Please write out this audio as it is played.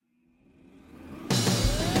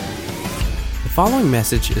following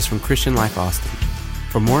message is from Christian Life Austin.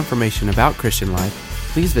 For more information about Christian Life,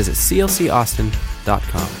 please visit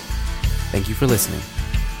clcaustin.com. Thank you for listening.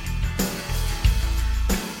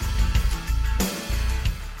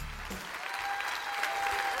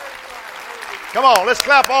 Come on, let's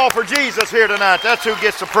clap all for Jesus here tonight. That's who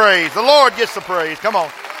gets the praise. The Lord gets the praise. Come on.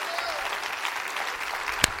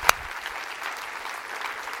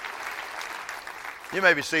 You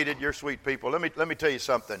may be seated. You're sweet people. Let me tell you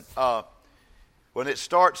something. When it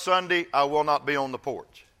starts Sunday, I will not be on the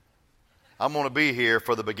porch. I'm going to be here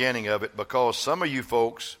for the beginning of it because some of you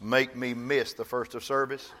folks make me miss the first of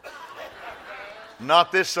service.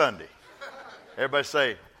 Not this Sunday. Everybody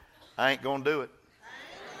say, I ain't going to do it.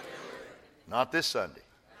 Not this Sunday.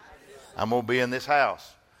 I'm going to be in this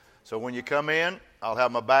house. So when you come in, I'll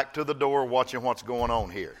have my back to the door watching what's going on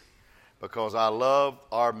here. Because I love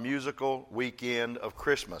our musical weekend of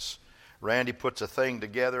Christmas. Randy puts a thing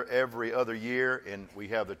together every other year, and we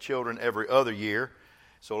have the children every other year.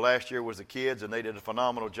 So last year was the kids, and they did a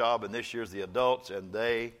phenomenal job, and this year's the adults, and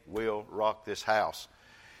they will rock this house.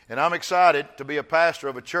 And I'm excited to be a pastor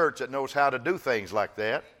of a church that knows how to do things like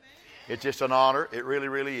that. It's just an honor. It really,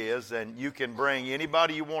 really is. And you can bring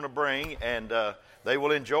anybody you want to bring, and they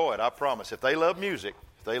will enjoy it, I promise. If they love music,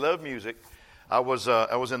 I was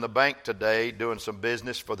in the bank today doing some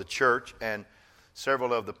business for the church, and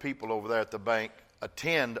several of the people over there at the bank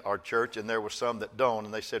attend our church, and there were some that don't.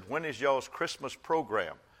 And they said, when is y'all's Christmas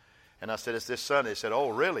program? And I said, it's this Sunday. They said, oh,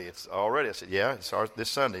 really? It's already? I said, yeah, it's this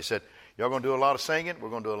Sunday. They said, y'all going to do a lot of singing? We're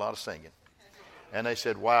going to do a lot of singing. And they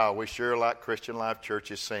said, wow, we sure like Christian Life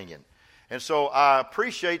Church's singing. And so I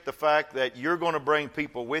appreciate the fact that you're going to bring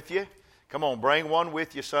people with you. Come on, bring one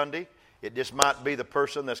with you Sunday. It just might be the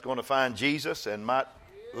person that's going to find Jesus and might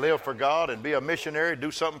live for God and be a missionary, do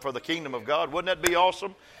something for the kingdom of God. Wouldn't that be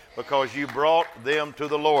awesome? Because you brought them to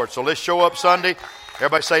the Lord. So let's show up Sunday.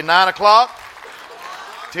 Everybody say 9 o'clock,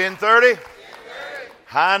 10:30,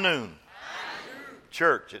 high noon.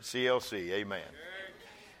 Church at CLC. Amen.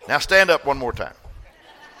 Now stand up one more time.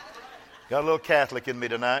 Got a little Catholic in me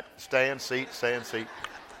tonight. Stand, seat. If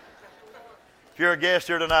you're a guest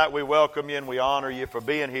here tonight, we welcome you and we honor you for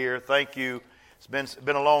being here. Thank you. It's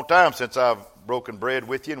been a long time since I've broken bread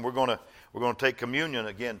with you, and we're going to take communion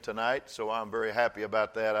again tonight. So I'm very happy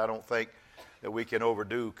about that. I don't think that we can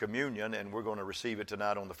overdo communion, and we're going to receive it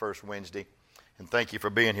tonight on the first Wednesday. And thank you for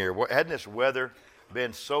being here. Hadn't this weather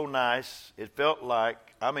been so nice? It felt like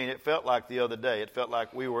the other day. It felt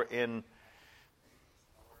like we were in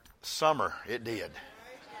summer. It did.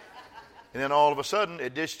 And then all of a sudden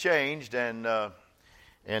it just changed, and now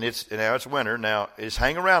it's winter. Now it's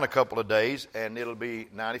hang around a couple of days and it'll be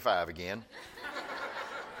 95 again.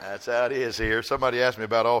 That's how it is here. Somebody asked me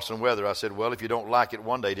about Austin weather. I said, well, if you don't like it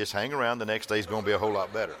one day, just hang around. The next day's going to be a whole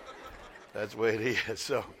lot better. That's the way it is.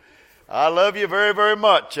 So I love you very, very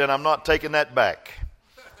much, and I'm not taking that back.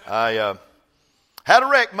 I had a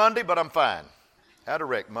wreck Monday, but I'm fine.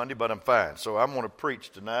 So I'm going to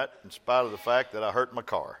preach tonight in spite of the fact that I hurt my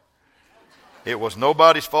car. It was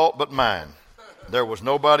nobody's fault but mine. There was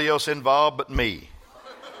nobody else involved but me.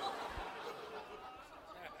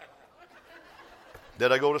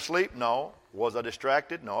 Did I go to sleep? No. Was I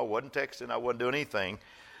distracted? No, I wasn't texting. I wasn't doing anything.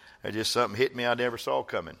 It just something hit me I never saw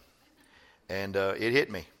coming. And it hit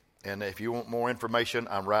me. And if you want more information,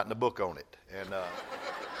 I'm writing a book on it. And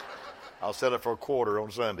I'll sell it for $25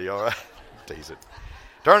 on Sunday, all right? Tease it.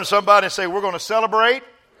 Turn to somebody and say, we're going to celebrate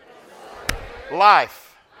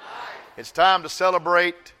life. It's time to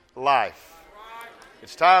celebrate life.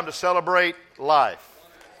 It's time to celebrate life.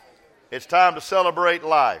 It's time to celebrate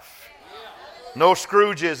life. No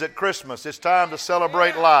Scrooges at Christmas. It's time to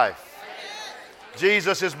celebrate life.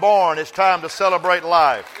 Jesus is born. It's time to celebrate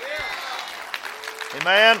life.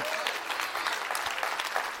 Amen.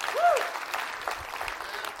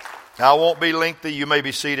 Now, I won't be lengthy. You may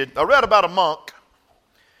be seated. I read about a monk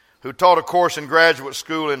who taught a course in graduate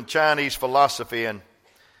school in Chinese philosophy, and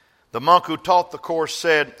the monk who taught the course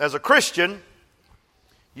said, as a Christian,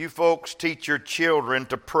 you folks teach your children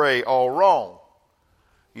to pray all wrong.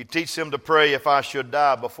 You teach them to pray, if I should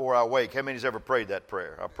die before I wake. How many's ever prayed that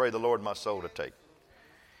prayer? I pray the Lord my soul to take.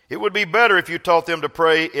 It would be better if you taught them to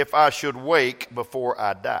pray, if I should wake before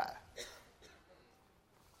I die.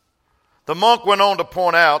 The monk went on to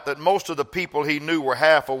point out that most of the people he knew were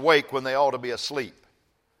half awake when they ought to be asleep.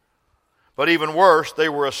 But even worse, they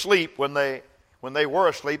were asleep when they were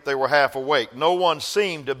asleep, they were half awake. No one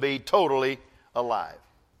seemed to be totally alive.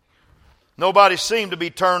 Nobody seemed to be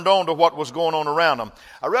turned on to what was going on around them.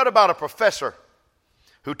 I read about a professor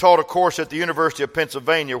who taught a course at the University of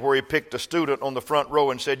Pennsylvania where he picked a student on the front row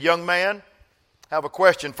and said, young man, I have a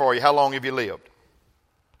question for you. How long have you lived?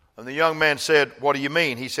 And the young man said, what do you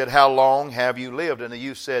mean? He said, how long have you lived? And the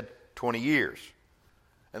youth said, 20 years.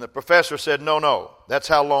 And the professor said, no, that's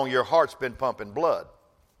how long your heart's been pumping blood.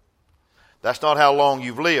 That's not how long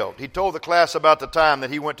you've lived. He told the class about the time that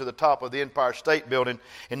he went to the top of the Empire State Building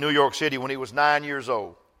in New York City when he was 9 years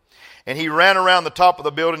old. And he ran around the top of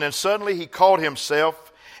the building, and suddenly he caught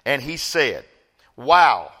himself and he said,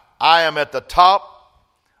 wow, I am at the top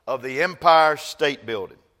of the Empire State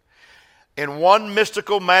Building. In one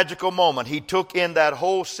mystical, magical moment, he took in that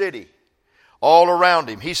whole city all around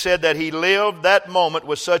him. He said that he lived that moment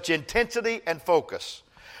with such intensity and focus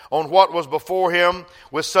on what was before him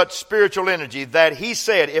with such spiritual energy that he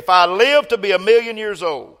said, if I live to be 1,000,000 years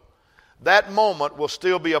old, that moment will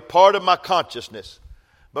still be a part of my consciousness,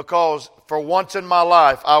 because for once in my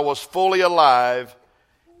life I was fully alive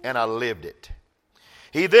and I lived it.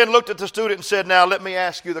 He then looked at the student and said, now let me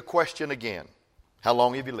ask you the question again. How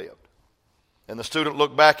long have you lived? And the student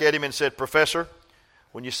looked back at him and said, Professor,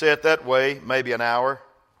 when you say it that way, maybe an hour,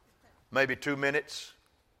 maybe 2 minutes,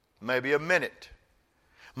 maybe a minute.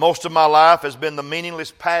 Most of my life has been the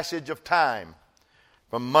meaningless passage of time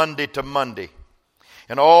from Monday to Monday.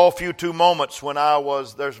 And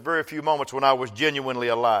there's very few moments when I was genuinely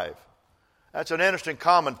alive. That's an interesting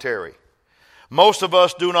commentary. Most of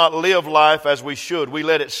us do not live life as we should. We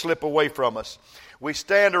let it slip away from us. We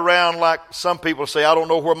stand around like some people say, I don't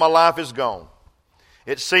know where my life is gone.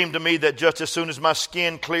 It seemed to me that just as soon as my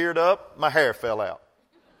skin cleared up, my hair fell out.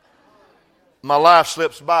 My life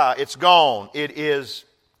slips by. It's gone. It is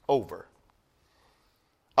over.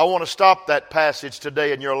 I want to stop that passage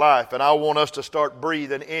today in your life, and I want us to start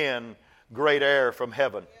breathing in great air from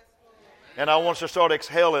heaven. And I want us to start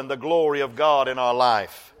exhaling the glory of God in our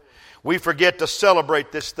life. We forget to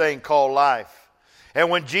celebrate this thing called life. And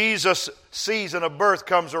when Jesus' season of birth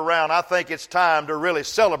comes around, I think it's time to really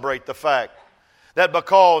celebrate the fact that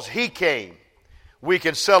because He came, we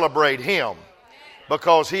can celebrate Him,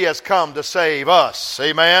 because He has come to save us.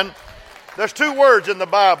 Amen? There's 2 words in the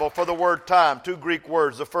Bible for the word time, 2 Greek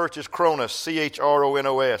words. The first is chronos,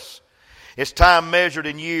 C-H-R-O-N-O-S. It's time measured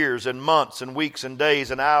in years and months and weeks and days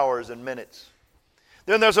and hours and minutes.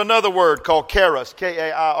 Then there's another word called kairos,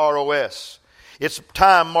 K-A-I-R-O-S. It's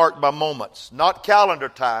time marked by moments. Not calendar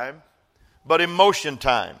time, but emotion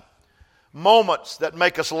time. Moments that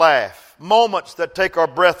make us laugh. Moments that take our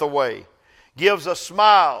breath away. Gives us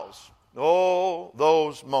smiles. Oh,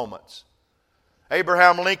 those moments.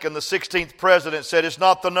 Abraham Lincoln, the 16th president, said it's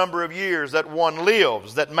not the number of years that one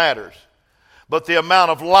lives that matters, but the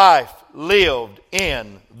amount of life lived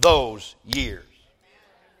in those years.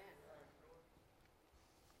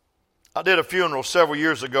 I did a funeral several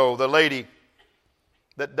years ago. The lady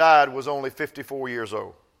that died was only 54 years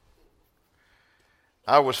old.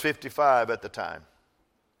 I was 55 at the time.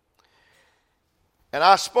 And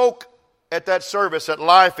I spoke at that service that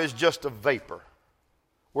life is just a vapor.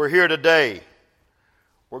 We're here today.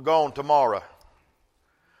 We're gone tomorrow.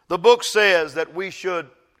 The book says that we should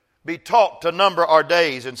be taught to number our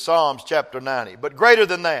days in Psalms chapter 90. But greater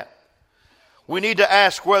than that, we need to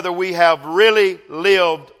ask whether we have really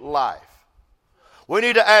lived life. We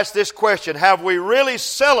need to ask this question: have we really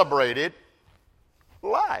celebrated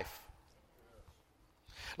life?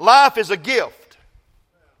 Life is a gift.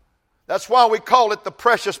 That's why we call it the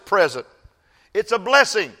precious present. It's a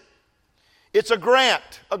blessing. It's a grant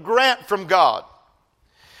from God.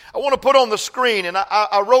 I want to put on the screen, and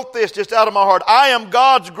I wrote this just out of my heart. I am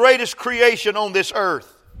God's greatest creation on this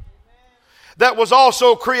earth that was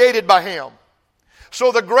also created by Him.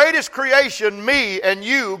 So the greatest creation, me and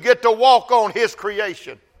you, get to walk on His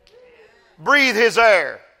creation. Breathe His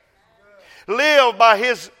air. Live by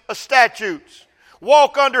His statutes.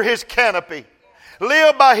 Walk under His canopy.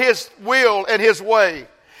 Live by His will and His way.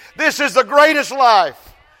 This is the greatest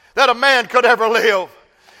life that a man could ever live.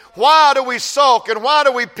 Why do we sulk, and why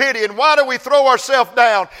do we pity, and why do we throw ourselves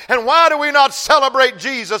down, and why do we not celebrate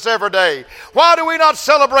Jesus every day? Why do we not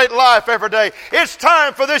celebrate life every day? It's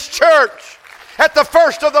time for this church at the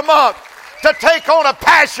first of the month to take on a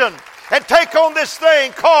passion and take on this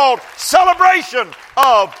thing called celebration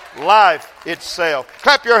of life itself.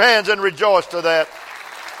 Clap your hands and rejoice to that.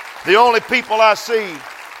 The only people I see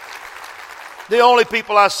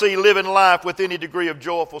living life with any degree of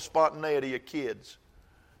joyful spontaneity are kids.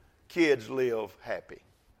 Kids live happy.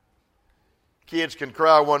 Kids can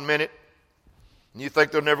cry 1 minute, and you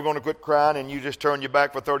think they're never going to quit crying, and you just turn your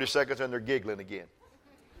back for 30 seconds and they're giggling again.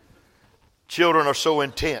 Children are so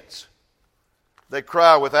intense. They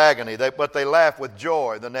cry with agony, but they laugh with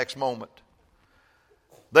joy the next moment.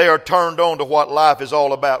 They are turned on to what life is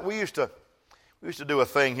all about. We used to We used to do a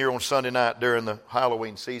thing here on Sunday night during the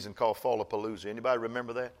Halloween season called Fallapalooza. Anybody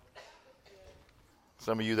remember that?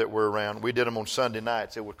 Some of you that were around. We did them on Sunday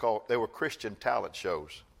nights. They were Christian talent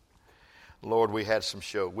shows. Lord, we had some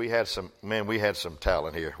show. We had some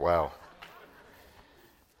talent here. Wow.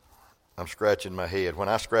 I'm scratching my head. When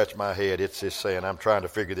I scratch my head, it's just saying I'm trying to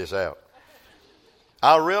figure this out.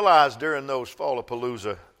 I realized during those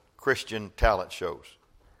Fallapalooza Christian talent shows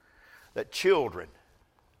that children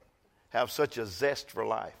have such a zest for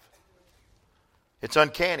life. It's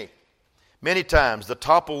uncanny. Many times the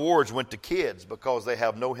top awards went to kids because they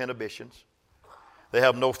have no inhibitions. They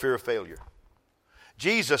have no fear of failure.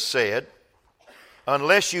 Jesus said,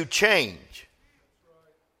 unless you change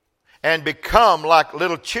and become like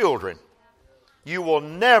little children, you will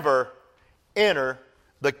never enter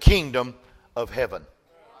the kingdom of heaven.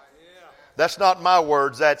 That's not my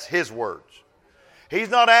words, that's His words. He's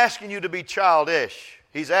not asking you to be childish.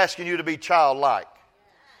 He's asking you to be childlike.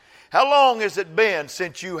 How long has it been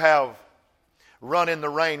since you have run in the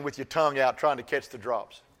rain with your tongue out trying to catch the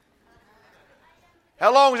drops?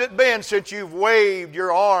 How long has it been since you've waved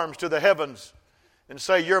your arms to the heavens and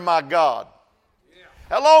say, you're my God?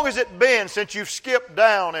 How long has it been since you've skipped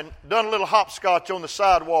down and done a little hopscotch on the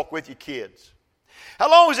sidewalk with your kids?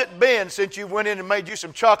 How long has it been since you went in and made you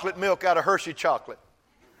some chocolate milk out of Hershey chocolate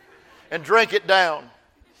and drank it down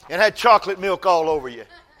and had chocolate milk all over you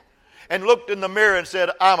and looked in the mirror and said,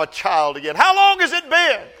 I'm a child again? How long has it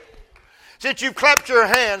been since you've clapped your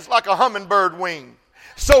hands like a hummingbird wing,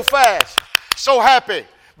 so fast, so happy,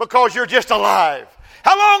 because you're just alive?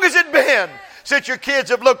 How long has it been since your kids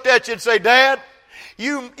have looked at you and say, Dad,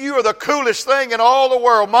 you are the coolest thing in all the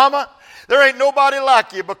world. Mama, there ain't nobody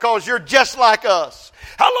like you because you're just like us.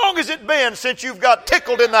 How long has it been since you've got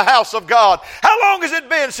tickled in the house of God? How long has it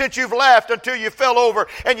been since you've laughed until you fell over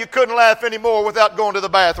and you couldn't laugh anymore without going to the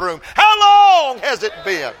bathroom? How long has it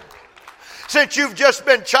been since you've just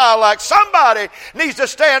been childlike? Somebody needs to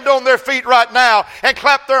stand on their feet right now and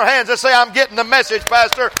clap their hands and say, I'm getting the message,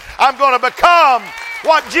 Pastor. I'm going to become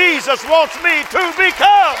what Jesus wants me to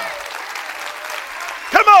become.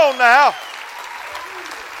 Come on now.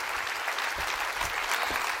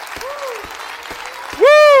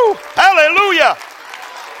 Woo! Hallelujah!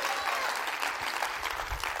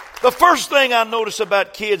 The first thing I notice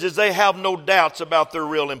about kids is they have no doubts about their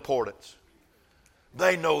real importance.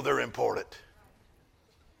 They know they're important.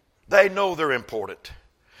 They know they're important.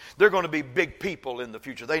 They're going to be big people in the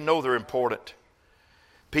future. They know they're important.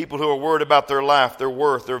 People who are worried about their life, their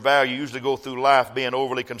worth, their value usually go through life being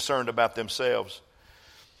overly concerned about themselves.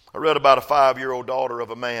 I read about a 5-year-old daughter of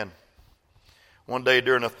a man. One day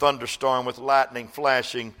during a thunderstorm with lightning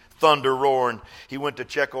flashing, thunder roaring, he went to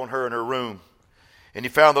check on her in her room. And he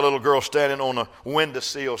found the little girl standing on a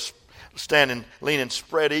windowsill, leaning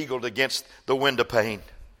spread-eagled against the window pane.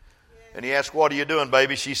 And he asked, what are you doing,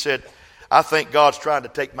 baby? She said, I think God's trying to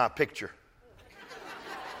take my picture.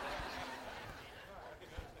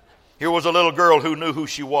 Here was a little girl who knew who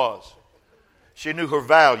she was. She knew her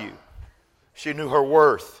value. She knew her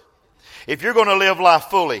worth. If you're going to live life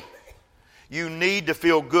fully, you need to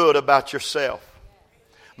feel good about yourself.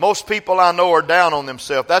 Most people I know are down on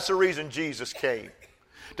themselves. That's the reason Jesus came,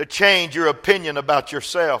 to change your opinion about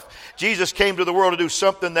yourself. Jesus came to the world to do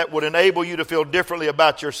something that would enable you to feel differently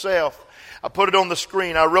about yourself. I put it on the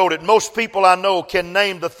screen. I wrote it. Most people I know can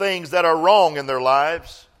name the things that are wrong in their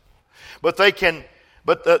lives, I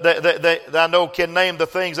know can name the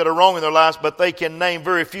things that are wrong in their lives, but they can name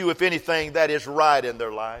very few, if anything, that is right in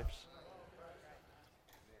their lives.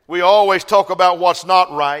 We always talk about what's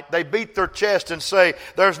not right. They beat their chest and say,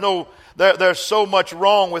 there's so much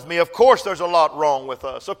wrong with me. Of course there's a lot wrong with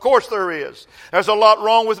us. Of course there is. There's a lot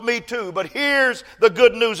wrong with me too. But here's the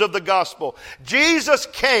good news of the gospel. Jesus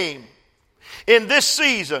came in this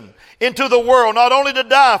season into the world not only to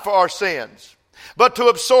die for our sins, but to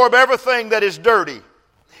absorb everything that is dirty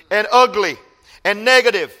and ugly and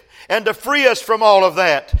negative, and to free us from all of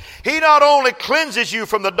that. He not only cleanses you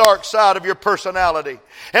from the dark side of your personality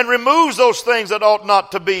and removes those things that ought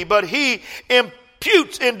not to be, but He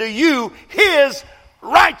imputes into you His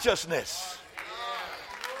righteousness.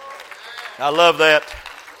 I love that.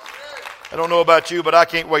 I don't know about you, but I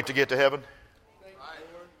can't wait to get to heaven.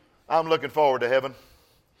 I'm looking forward to heaven.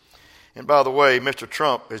 And by the way, Mr.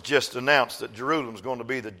 Trump has just announced that Jerusalem is going to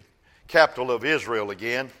be the capital of Israel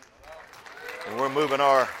again. And we're moving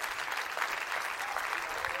our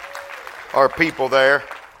people there.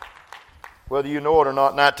 Whether you know it or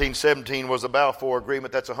not, 1917 was the Balfour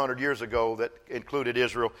Agreement. That's 100 years ago that included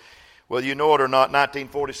Israel. Whether you know it or not,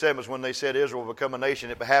 1947 is when they said Israel would become a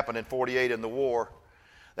nation. It happened in 48 in the war.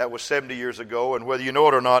 That was 70 years ago, and whether you know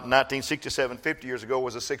it or not, 1967, 50 years ago,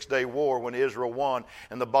 was a 6-day war when Israel won,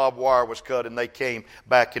 and the barbed wire was cut, and they came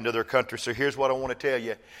back into their country. So here's what I want to tell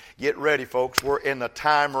you. Get ready, folks. We're in the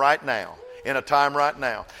time right now. In a time right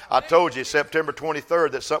now. I told you September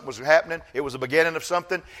 23rd that something was happening. It was the beginning of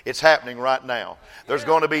something. It's happening right now. There's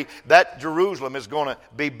going to be, that Jerusalem is going to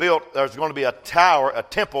be built. There's going to be a tower, a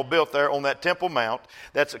temple built there on that Temple Mount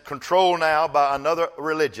that's controlled now by another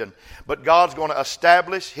religion. But God's going to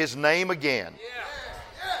establish His name again.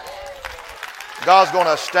 God's going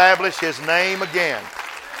to establish His name again.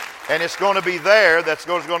 And it's going to be there, that's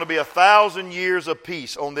going to be 1,000 years of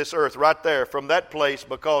peace on this earth, right there from that place,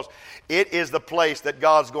 because it is the place that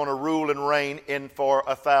God's going to rule and reign in for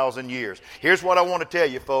 1,000 years. Here's what I want to tell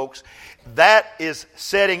you, folks. That is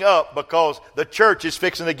setting up because the church is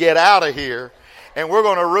fixing to get out of here, and we're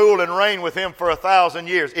going to rule and reign with Him for 1,000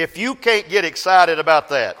 years. If you can't get excited about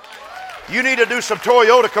that, you need to do some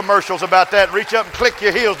Toyota commercials about that and reach up and click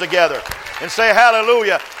your heels together and say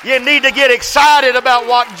hallelujah. You need to get excited about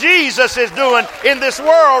what Jesus is doing in this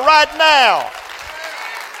world right now.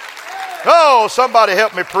 Oh, somebody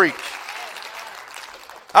help me preach.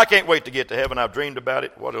 I can't wait to get to heaven. I've dreamed about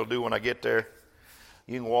it, what it'll do when I get there.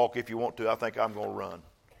 You can walk if you want to. I think I'm going to run.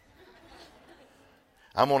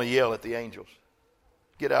 I'm going to yell at the angels.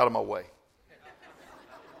 Get out of my way.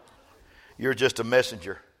 You're just a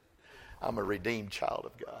messenger. I'm a redeemed child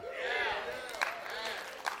of God.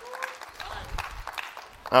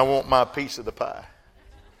 I want my piece of the pie.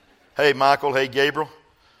 Hey, Michael. Hey, Gabriel.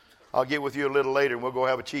 I'll get with you a little later and we'll go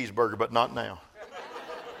have a cheeseburger, but not now.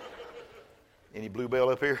 Any bluebell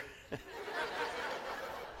up here?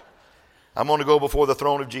 I'm going to go before the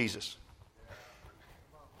throne of Jesus.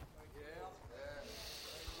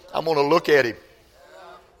 I'm going to look at Him.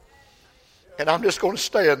 And I'm just going to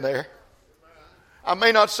stand there. I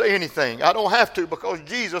may not say anything. I don't have to because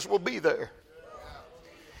Jesus will be there.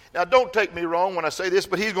 Now, don't take me wrong when I say this,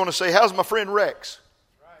 but He's going to say, how's my friend Rex?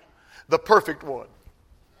 The perfect one.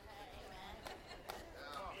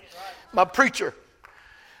 My preacher.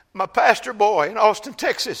 My pastor boy in Austin,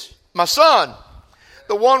 Texas. My son.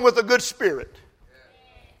 The one with a good spirit.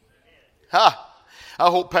 Ha! I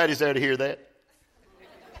hope Patty's there to hear that.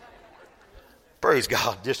 Praise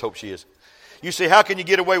God. Just hope she is. You see, how can you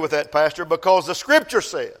get away with that, Pastor? Because the Scripture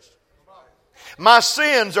says, my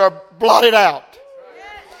sins are blotted out.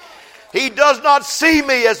 He does not see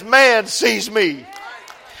me as man sees me.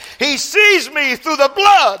 He sees me through the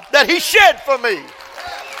blood that He shed for me.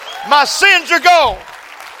 My sins are gone.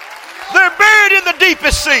 They're buried in the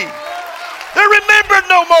deepest sea. They're remembered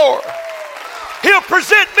no more. He'll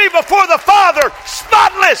present me before the Father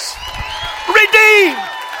spotless, redeemed.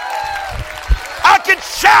 I can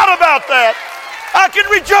shout about that. I can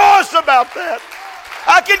rejoice about that.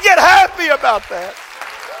 I can get happy about that.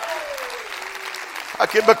 I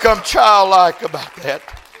can become childlike about that.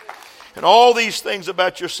 And all these things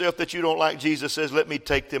about yourself that you don't like, Jesus says, let me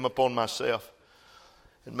take them upon myself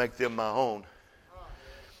and make them my own.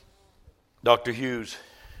 Dr. Hughes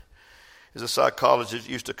is a psychologist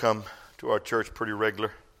that used to come to our church pretty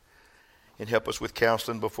regular and help us with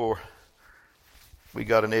counseling before we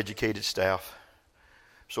got an educated staff.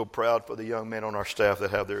 So proud for the young men on our staff that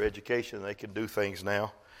have their education and they can do things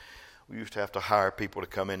now. We used to have to hire people to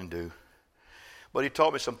come in and do. But he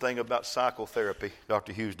taught me something about psychotherapy,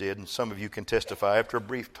 Dr. Hughes did, and some of you can testify. After a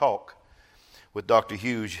brief talk with Dr.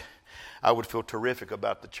 Hughes, I would feel terrific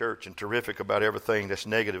about the church and terrific about everything that's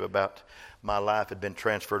negative about my life had been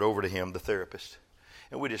transferred over to him, the therapist.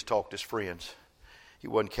 And we just talked as friends. He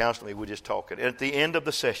wasn't counseling me, we just talked. And at the end of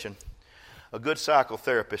the session, a good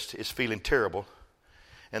psychotherapist is feeling terrible,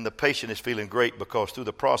 and the patient is feeling great because through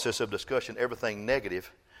the process of discussion, everything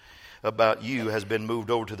negative about you has been moved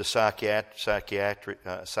over to the psychiatrist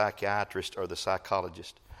or the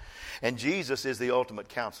psychologist. And Jesus is the ultimate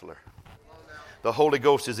counselor. The Holy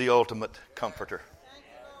Ghost is the ultimate comforter.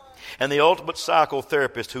 And the ultimate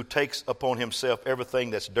psychotherapist who takes upon himself everything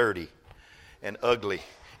that's dirty and ugly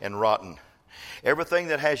and rotten. Everything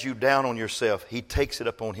that has you down on yourself, he takes it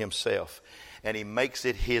upon himself. And he makes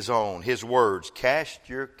it his own. His words, cast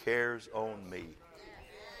your cares on me,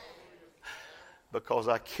 because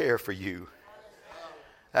I care for you.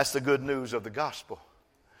 That's the good news of the gospel.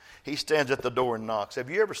 He stands at the door and knocks. Have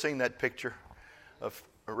you ever seen that picture of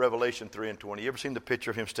Revelation 3:20? You ever seen the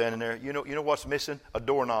picture of him standing there? You know what's missing? A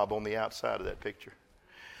doorknob on the outside of that picture.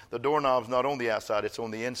 The doorknob's not on the outside, it's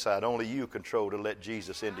on the inside. Only you control to let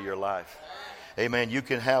Jesus into your life. Amen. You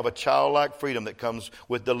can have a childlike freedom that comes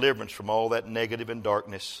with deliverance from all that negative and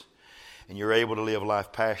darkness. And you're able to live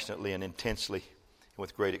life passionately and intensely and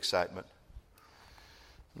with great excitement.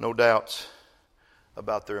 No doubts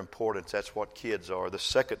about their importance. That's what kids are. The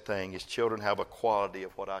second thing is children have a quality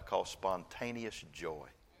of what I call spontaneous joy.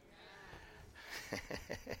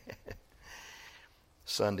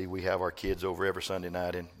 Sunday, we have our kids over every Sunday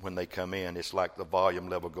night, and when they come in, it's like the volume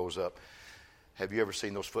level goes up. Have you ever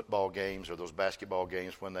seen those football games or those basketball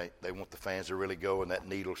games when they want the fans to really go and that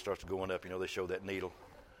needle starts going up? You know, they show that needle.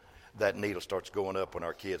 That needle starts going up when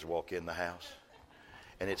our kids walk in the house.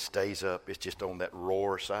 And it stays up. It's just on that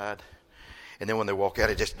roar side. And then when they walk out,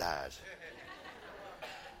 it just dies.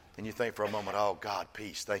 And you think for a moment, oh, God,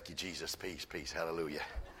 peace. Thank you, Jesus. Peace, peace. Hallelujah.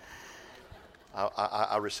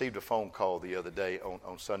 I received a phone call the other day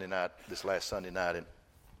on Sunday night, this last Sunday night.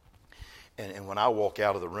 And when I walk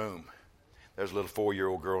out of the room, there's a little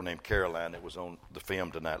 4-year-old girl named Caroline that was on the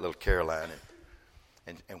film tonight, little Caroline.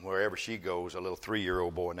 And wherever she goes, a little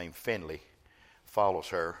 3-year-old boy named Finley follows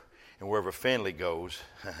her. And wherever Finley goes,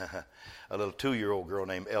 a little 2-year-old girl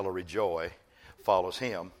named Ellery Joy follows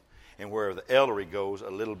him. And wherever the Ellery goes, a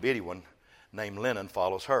little bitty one named Lennon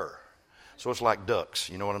follows her. So it's like ducks.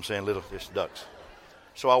 You know what I'm saying? It's ducks.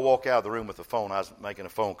 So I walk out of the room with the phone. I was making a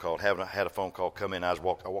phone call, had a phone call come in. I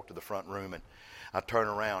walked to the front room, and I turn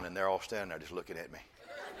around, and they're all standing there just looking at me.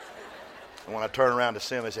 And when I turn around to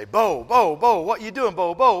see them, they say, Bo, what you doing, Bo?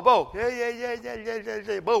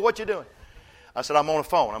 Yeah, Bo, what you doing? I said, I'm on the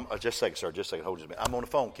phone. Just a second, sir. Just a second. Hold just a minute. I'm on the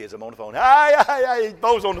phone, kids. I'm on the phone. Hi.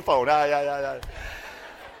 Bo's on the phone. Hi.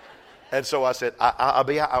 And so I said, I'll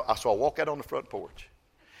be out. So I walk out on the front porch,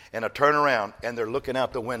 and I turn around, and they're looking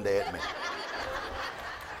out the window at me.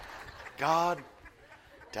 God,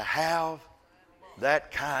 to have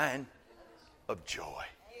that kind of joy.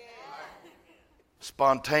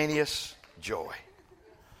 Spontaneous joy.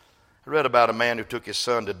 I read about a man who took his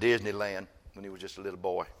son to Disneyland when he was just a little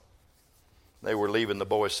boy. They were leaving. The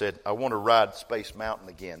boy said, I want to ride Space Mountain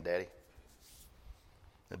again, Daddy.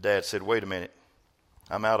 The dad said, wait a minute.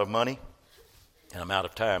 I'm out of money and I'm out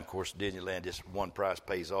of time. Of course, Disneyland, just one price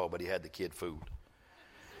pays all, but he had the kid food.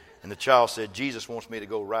 And the child said, Jesus wants me to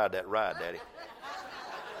go ride that ride, Daddy.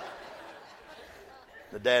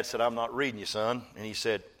 The dad said, I'm not reading you, son. And he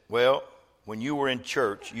said, well, when you were in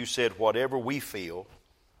church, you said whatever we feel,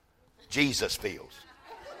 Jesus feels.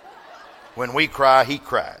 When we cry, he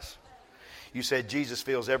cries. You said Jesus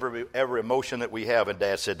feels every emotion that we have. And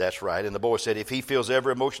Dad said, that's right. And the boy said, if he feels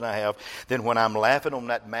every emotion I have, then when I'm laughing on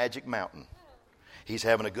that magic mountain, he's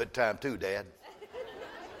having a good time too, Dad.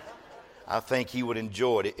 I think he would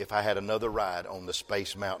enjoy it if I had another ride on the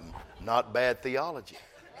Space Mountain. Not bad theology.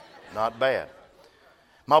 Not bad.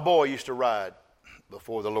 My boy used to ride,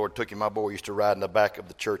 before the Lord took him, my boy used to ride in the back of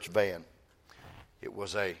the church van. It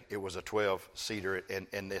was a 12-seater,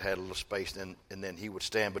 and it had a little space, and then he would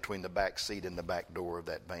stand between the back seat and the back door of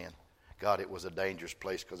that van. God, it was a dangerous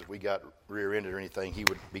place, because if we got rear-ended or anything, he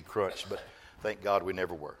would be crunched, but thank God we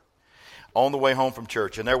never were. On the way home from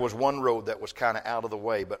church, and there was one road that was kind of out of the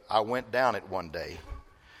way, but I went down it one day.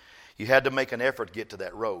 You had to make an effort to get to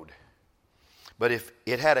that road. But if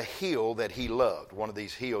it had a hill that he loved, one of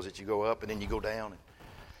these hills that you go up and then you go down,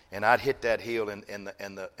 and I'd hit that hill, and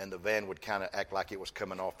the van would kind of act like it was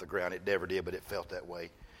coming off the ground. It never did, but it felt that way.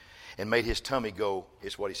 And made his tummy go,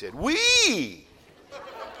 is what he said, wee!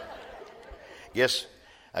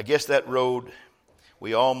 I guess that road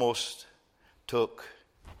we almost took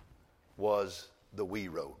was the wee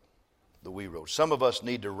road. The wee road. Some of us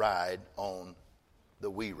need to ride on the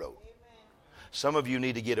wee road. Some of you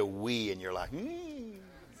need to get a wee in your life.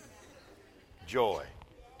 Joy.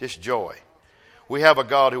 Just joy. We have a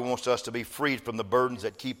God who wants us to be freed from the burdens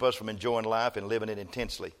that keep us from enjoying life and living it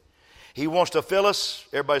intensely. He wants to fill us,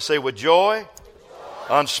 everybody say, with joy,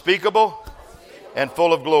 unspeakable, and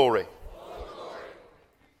full of glory.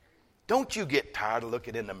 Don't you get tired of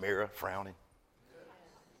looking in the mirror frowning?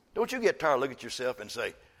 Don't you get tired of looking at yourself and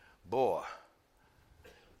say, boy,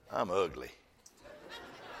 I'm ugly.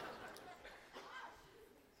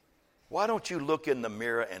 Why don't you look in the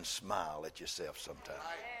mirror and smile at yourself sometime?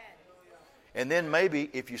 And then maybe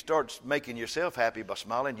if you start making yourself happy by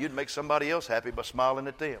smiling, you'd make somebody else happy by smiling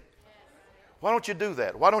at them. Why don't you do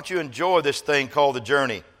that? Why don't you enjoy this thing called the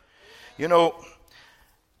journey? You know,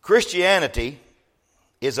 Christianity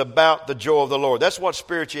is about the joy of the Lord. That's what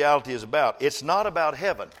spirituality is about. It's not about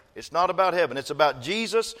heaven. It's not about heaven. It's about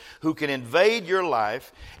Jesus who can invade your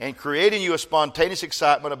life and create in you a spontaneous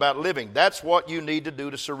excitement about living. That's what you need to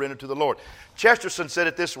do to surrender to the Lord. Chesterton said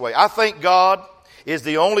it this way, I think God is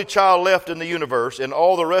the only child left in the universe, and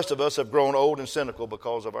all the rest of us have grown old and cynical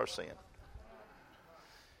because of our sin.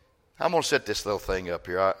 I'm going to set this little thing up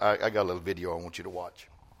here. I got a little video I want you to watch.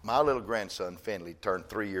 My little grandson, Finley, turned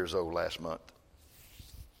 3 years old last month.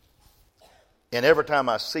 And every time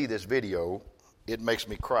I see this video, it makes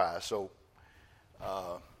me cry. So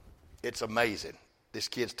it's amazing. This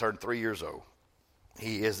kid's turned 3 years old.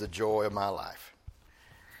 He is the joy of my life.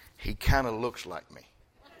 He kind of looks like me.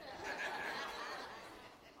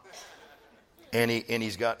 And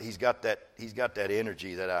he's got that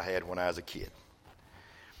energy that I had when I was a kid.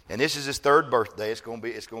 And this is his third birthday. It's going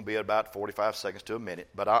to be about 45 seconds to a minute.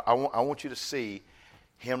 But I want you to see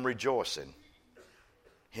him rejoicing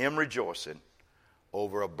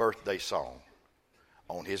over a birthday song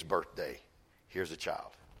on his birthday. Here's a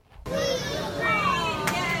child.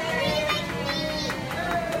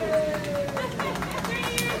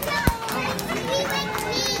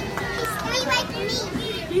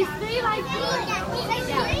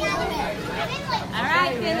 All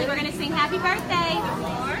right, Finley, we're going to sing Happy Birthday.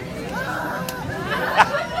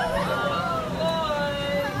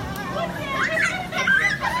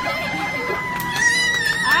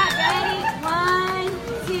 All right, ready? 1,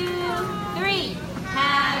 2, 3.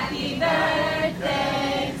 Happy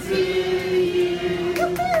birthday to you.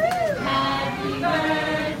 Happy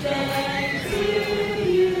birthday to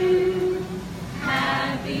you.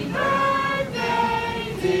 Happy birthday,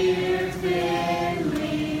 dear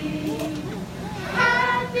Finley.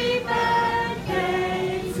 Happy birthday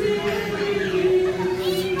to you.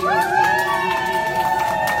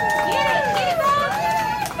 Get it,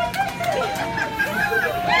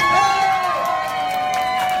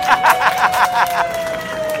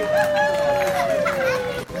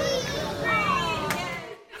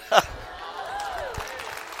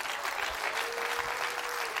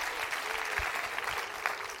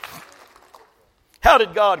 How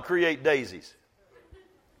did God create daisies?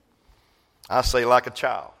 I say like a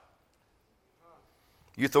child.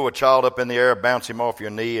 You throw a child up in the air, bounce him off your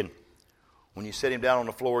knee, and when you set him down on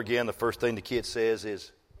the floor again, the first thing the kid says is,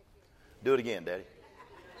 "Do it again, Daddy."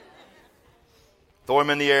 Throw him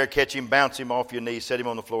in the air, catch him, bounce him off your knee, set him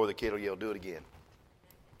on the floor, the kid will yell, "Do it again."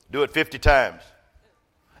 Do it 50 times.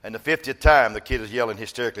 And the 50th time, the kid is yelling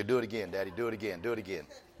hysterically, "Do it again, Daddy, do it again, do it again."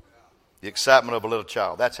 The excitement of a little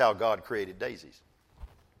child. That's how God created daisies.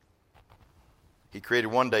 He created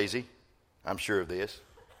one daisy, I'm sure of this.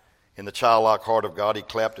 In the childlike heart of God, he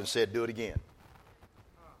clapped and said, "Do it again."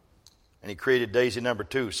 And he created daisy number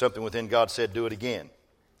 2. Something within God said, "Do it again."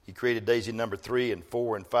 He created daisy number 3 and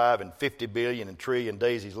 4 and 5 and 50 billion and trillion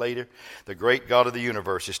daisies later. The great God of the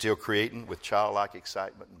universe is still creating with childlike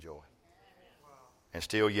excitement and joy. And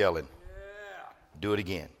still yelling, "Do it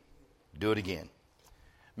again. Do it again."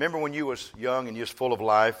 Remember when you was young and you was full of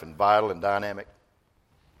life and vital and dynamic?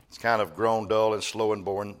 It's kind of grown dull and slow and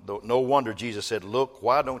boring. No wonder Jesus said, "Look,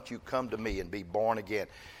 why don't you come to me and be born again?"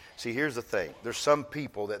 See, here's the thing. There's some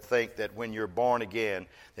people that think that when you're born again,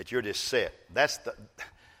 that you're just set. That's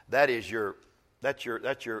your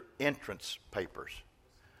entrance papers.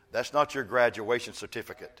 That's not your graduation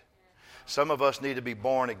certificate. Some of us need to be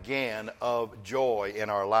born again of joy in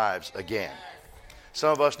our lives again.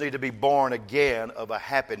 Some of us need to be born again of a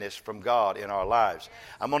happiness from God in our lives.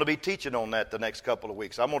 I'm going to be teaching on that the next couple of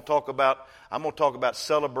weeks. I'm going to talk about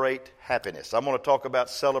celebrate happiness. I'm going to talk about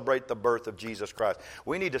celebrate the birth of Jesus Christ.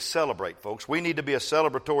 We need to celebrate, folks. We need to be a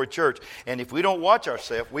celebratory church. And if we don't watch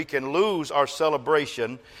ourselves, we can lose our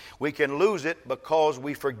celebration. We can lose it because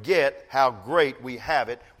we forget how great we have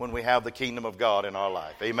it when we have the kingdom of God in our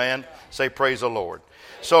life. Amen? Say praise the Lord.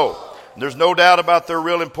 So, there's no doubt about their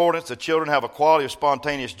real importance. The children have a quality of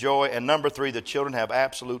spontaneous joy. And number 3, the children have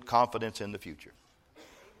absolute confidence in the future.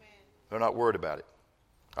 They're not worried about it.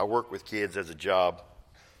 I worked with kids as a job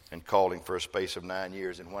and calling for a space of 9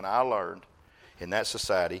 years. And when I learned in that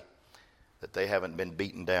society that they haven't been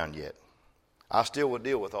beaten down yet, I still will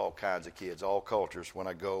deal with all kinds of kids, all cultures when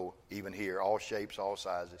I go, even here, all shapes, all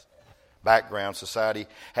sizes, background. Society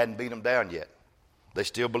hadn't beat them down yet. They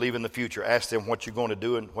still believe in the future. Ask them what you're going to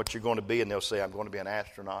do and what you're going to be, and they'll say, "I'm going to be an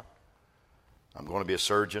astronaut. I'm going to be a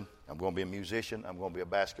surgeon. I'm going to be a musician. I'm going to be a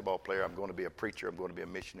basketball player. I'm going to be a preacher. I'm going to be a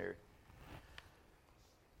missionary."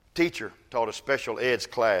 Teacher taught a special eds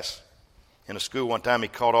class in a school one time. He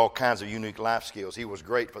taught all kinds of unique life skills. He was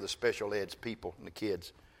great for the special eds people and the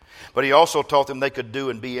kids. But he also taught them they could do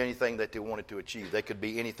and be anything that they wanted to achieve. They could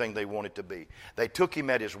be anything they wanted to be. They took him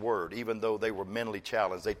at his word, even though they were mentally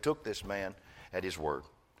challenged. They took this man at his word.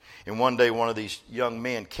 And one day one of these young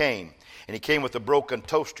men came, and he came with a broken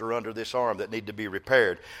toaster under this arm that needed to be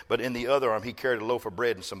repaired. But in the other arm, he carried a loaf of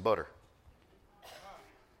bread and some butter.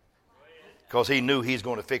 Because he knew he's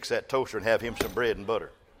going to fix that toaster and have him some bread and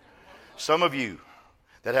butter. Some of you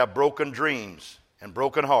that have broken dreams and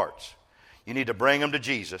broken hearts, you need to bring them to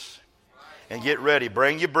Jesus. And get ready.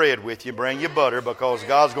 Bring your bread with you. Bring your butter, because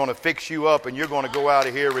God's going to fix you up and you're going to go out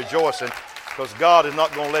of here rejoicing Because God is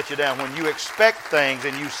not going to let you down. When you expect things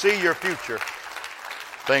and you see your future,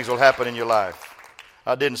 things will happen in your life.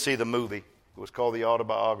 I didn't see the movie. It was called The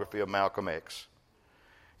Autobiography of Malcolm X.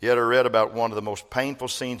 Yet I read about one of the most painful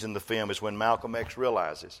scenes in the film is when Malcolm X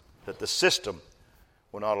realizes that the system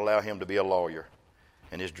will not allow him to be a lawyer,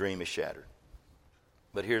 and his dream is shattered.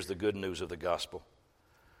 But here's the good news of the gospel.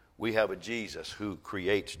 We have a Jesus who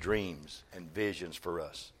creates dreams and visions for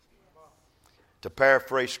us. To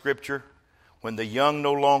paraphrase Scripture, when the young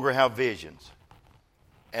no longer have visions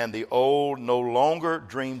and the old no longer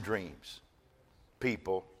dream dreams,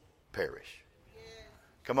 people perish.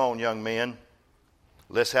 Come on, young men.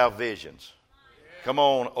 Let's have visions. Come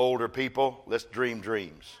on, older people. Let's dream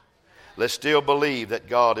dreams. Let's still believe that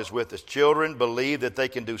God is with us. Children believe that they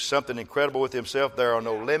can do something incredible with themselves. There are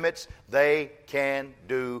no limits. They can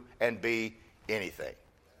do and be anything.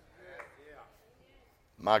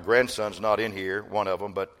 My grandson's not in here, one of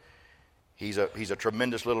them, but he's a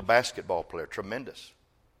tremendous little basketball player. Tremendous.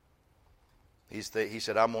 He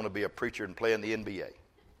said, I'm going to be a preacher and play in the NBA.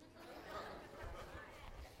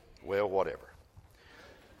 Well, whatever.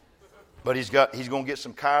 But he's going to get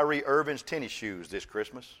some Kyrie Irving's tennis shoes this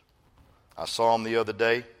Christmas. I saw them the other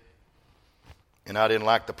day, and I didn't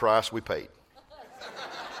like the price we paid.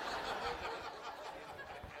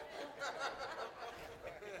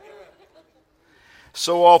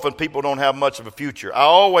 So often people don't have much of a future. I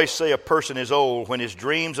always say a person is old when his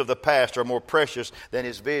dreams of the past are more precious than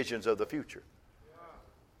his visions of the future.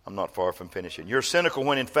 I'm not far from finishing. You're cynical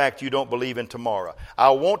when in fact you don't believe in tomorrow.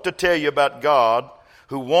 I want to tell you about God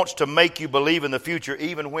who wants to make you believe in the future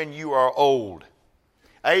even when you are old.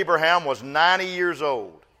 Abraham was 90 years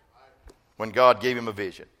old when God gave him a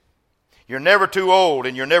vision. You're never too old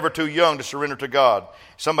and you're never too young to surrender to God.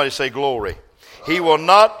 Somebody say glory. He will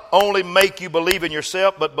not only make you believe in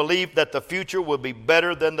yourself, but believe that the future will be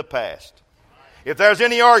better than the past. If there's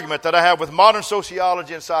any argument that I have with modern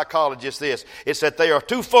sociology and psychology, it's this. It's that they are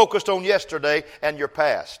too focused on yesterday and your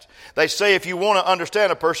past. They say if you want to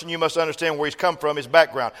understand a person, you must understand where he's come from, his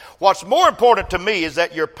background. What's more important to me is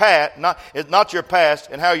that your past, not your past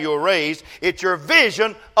and how you were raised, it's your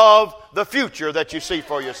vision of the future that you see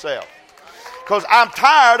for yourself. Because I'm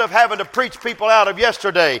tired of having to preach people out of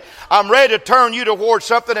yesterday. I'm ready to turn you towards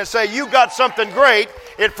something and say, you got something great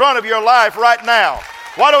in front of your life right now.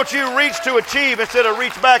 Why don't you reach to achieve instead of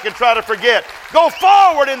reach back and try to forget? Go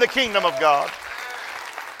forward in the kingdom of God.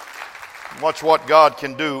 Watch what God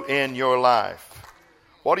can do in your life.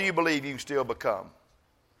 What do you believe you can still become?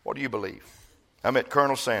 What do you believe? I met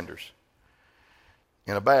Colonel Sanders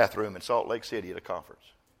in a bathroom in Salt Lake City at a conference.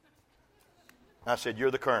 I said,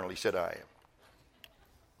 you're the colonel. He said, I am.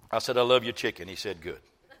 I said, I love your chicken. He said, good.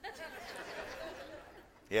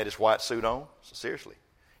 He had his white suit on. So seriously.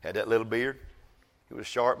 Had that little beard. He was a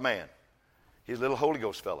sharp man. He was a little Holy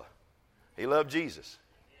Ghost fella. He loved Jesus.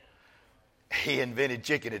 He invented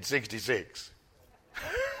chicken at 66.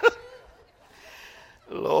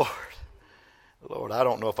 Lord, I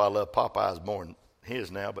don't know if I love Popeyes more than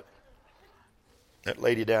his now, but that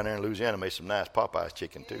lady down there in Louisiana made some nice Popeyes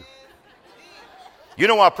chicken too. You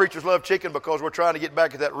know why preachers love chicken? Because we're trying to get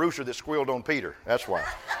back at that rooster that squealed on Peter. That's why.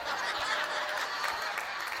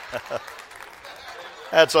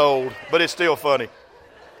 That's old, but it's still funny.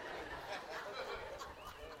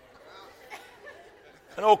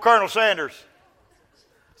 And old Colonel Sanders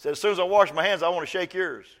said, as soon as I wash my hands, I want to shake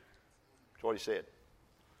yours. That's what he said.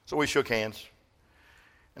 So we shook hands.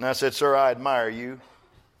 And I said, sir, I admire you.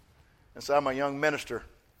 And so I'm a young minister.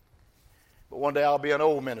 But one day I'll be an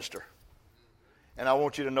old minister. And I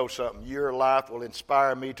want you to know something. Your life will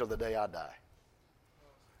inspire me till the day I die.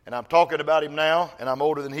 And I'm talking about him now, and I'm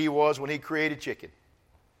older than he was when he created chicken.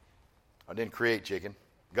 I didn't create chicken.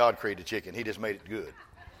 God created chicken. He just made it good.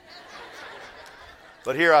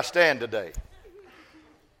 But here I stand today.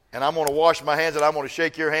 And I'm going to wash my hands and I'm going to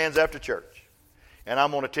shake your hands after church. And I'm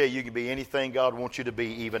going to tell you, you can be anything God wants you to be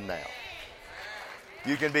even now.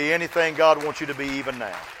 You can be anything God wants you to be even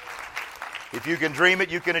now. If you can dream it,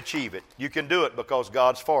 you can achieve it. You can do it because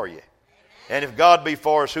God's for you. And if God be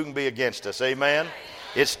for us, who can be against us? Amen?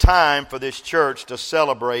 It's time for this church to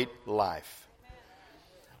celebrate life.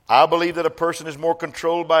 I believe that a person is more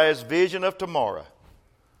controlled by his vision of tomorrow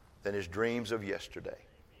than his dreams of yesterday.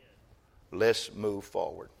 Let's move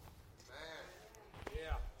forward.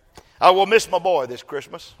 I will miss my boy this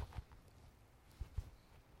Christmas.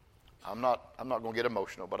 I'm not going to get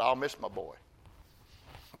emotional, but I'll miss my boy.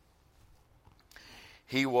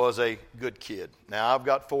 He was a good kid. Now, I've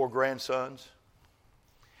got 4 grandsons,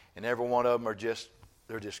 and every one of them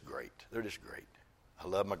they're just great. They're just great. I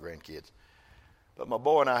love my grandkids. But my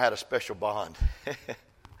boy and I had a special bond.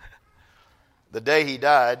 The day he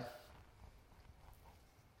died,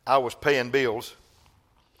 I was paying bills.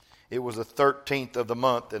 It was the 13th of the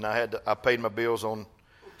month, and I paid my bills on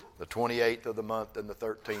the 28th of the month and the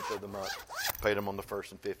 13th of the month. Paid them on the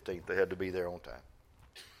 1st and 15th. They had to be there on time.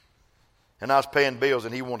 And I was paying bills,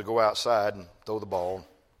 and he wanted to go outside and throw the ball.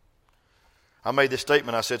 I made this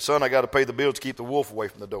statement. I said, son, I got to pay the bills to keep the wolf away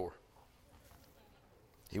from the door.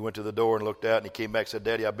 He went to the door and looked out, and he came back and said,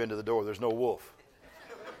 Daddy, I've been to the door. There's no wolf.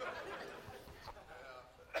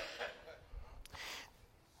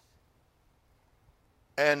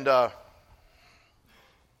 And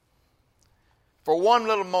for one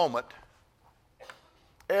little moment,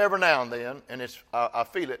 every now and then, and I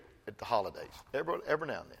feel it at the holidays, every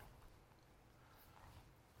now and then,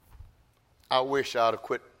 I wish I'd have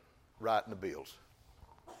quit writing the bills.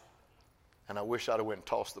 And I wish I'd have went and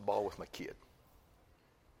tossed the ball with my kid.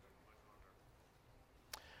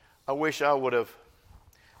 I wish I would have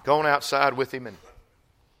gone outside with him and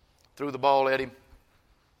threw the ball at him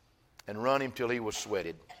and run him till he was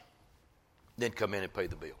sweated, then come in and pay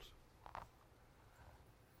the bills.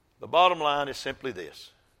 The bottom line is simply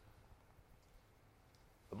this.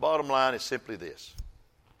 The bottom line is simply this,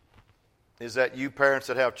 is that you parents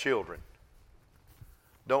that have children,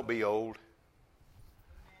 don't be old.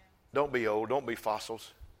 Don't be old. Don't be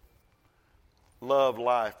fossils. Love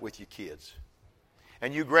life with your kids.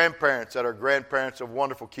 And you grandparents that are grandparents of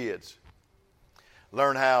wonderful kids,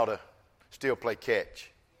 learn how to still play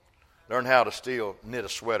catch. Learn how to still knit a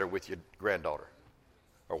sweater with your granddaughter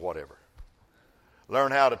or whatever.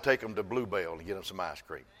 Learn how to take them to Blue Bell and get them some ice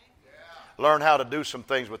cream. Learn how to do some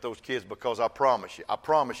things with those kids, because I promise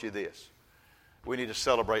you this, we need to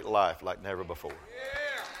celebrate life like never before.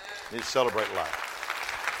 We need to celebrate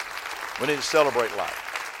life. We need to celebrate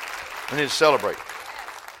life. We need to celebrate.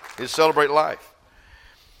 We need to celebrate life.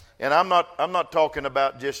 And I'm not talking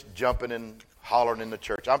about just jumping and hollering in the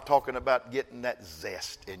church. I'm talking about getting that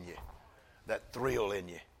zest in you, that thrill in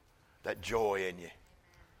you, that joy in you.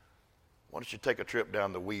 Why don't you take a trip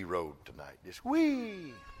down the wee road tonight? Just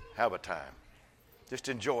wee, have a time. Just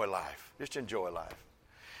enjoy life. Just enjoy life.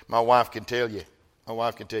 My wife can tell you,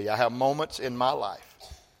 I have moments in my life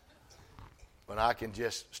when I can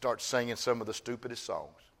just start singing some of the stupidest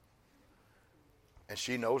songs. And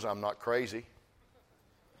she knows I'm not crazy.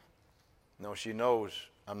 No, she knows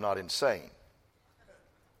I'm not insane.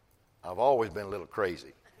 I've always been a little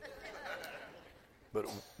crazy.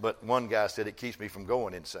 But one guy said it keeps me from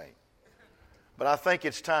going insane. But I think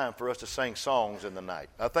it's time for us to sing songs in the night.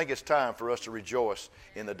 I think it's time for us to rejoice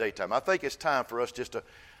in the daytime. I think it's time for us just to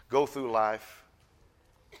go through life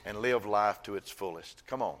and live life to its fullest.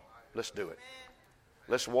 Come on, let's do it.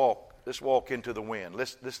 Let's walk into the wind.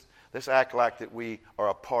 Let's act like that we are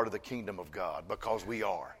a part of the kingdom of God, because we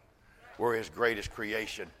are. We're His greatest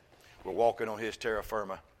creation. We're walking on His terra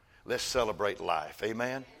firma. Let's celebrate life.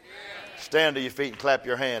 Amen? Stand to your feet and clap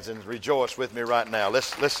your hands and rejoice with me right now.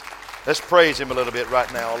 Let's praise Him a little bit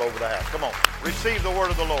right now all over the house. Come on. Receive the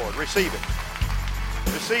word of the Lord. Receive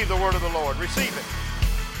it. Receive the word of the Lord. Receive it.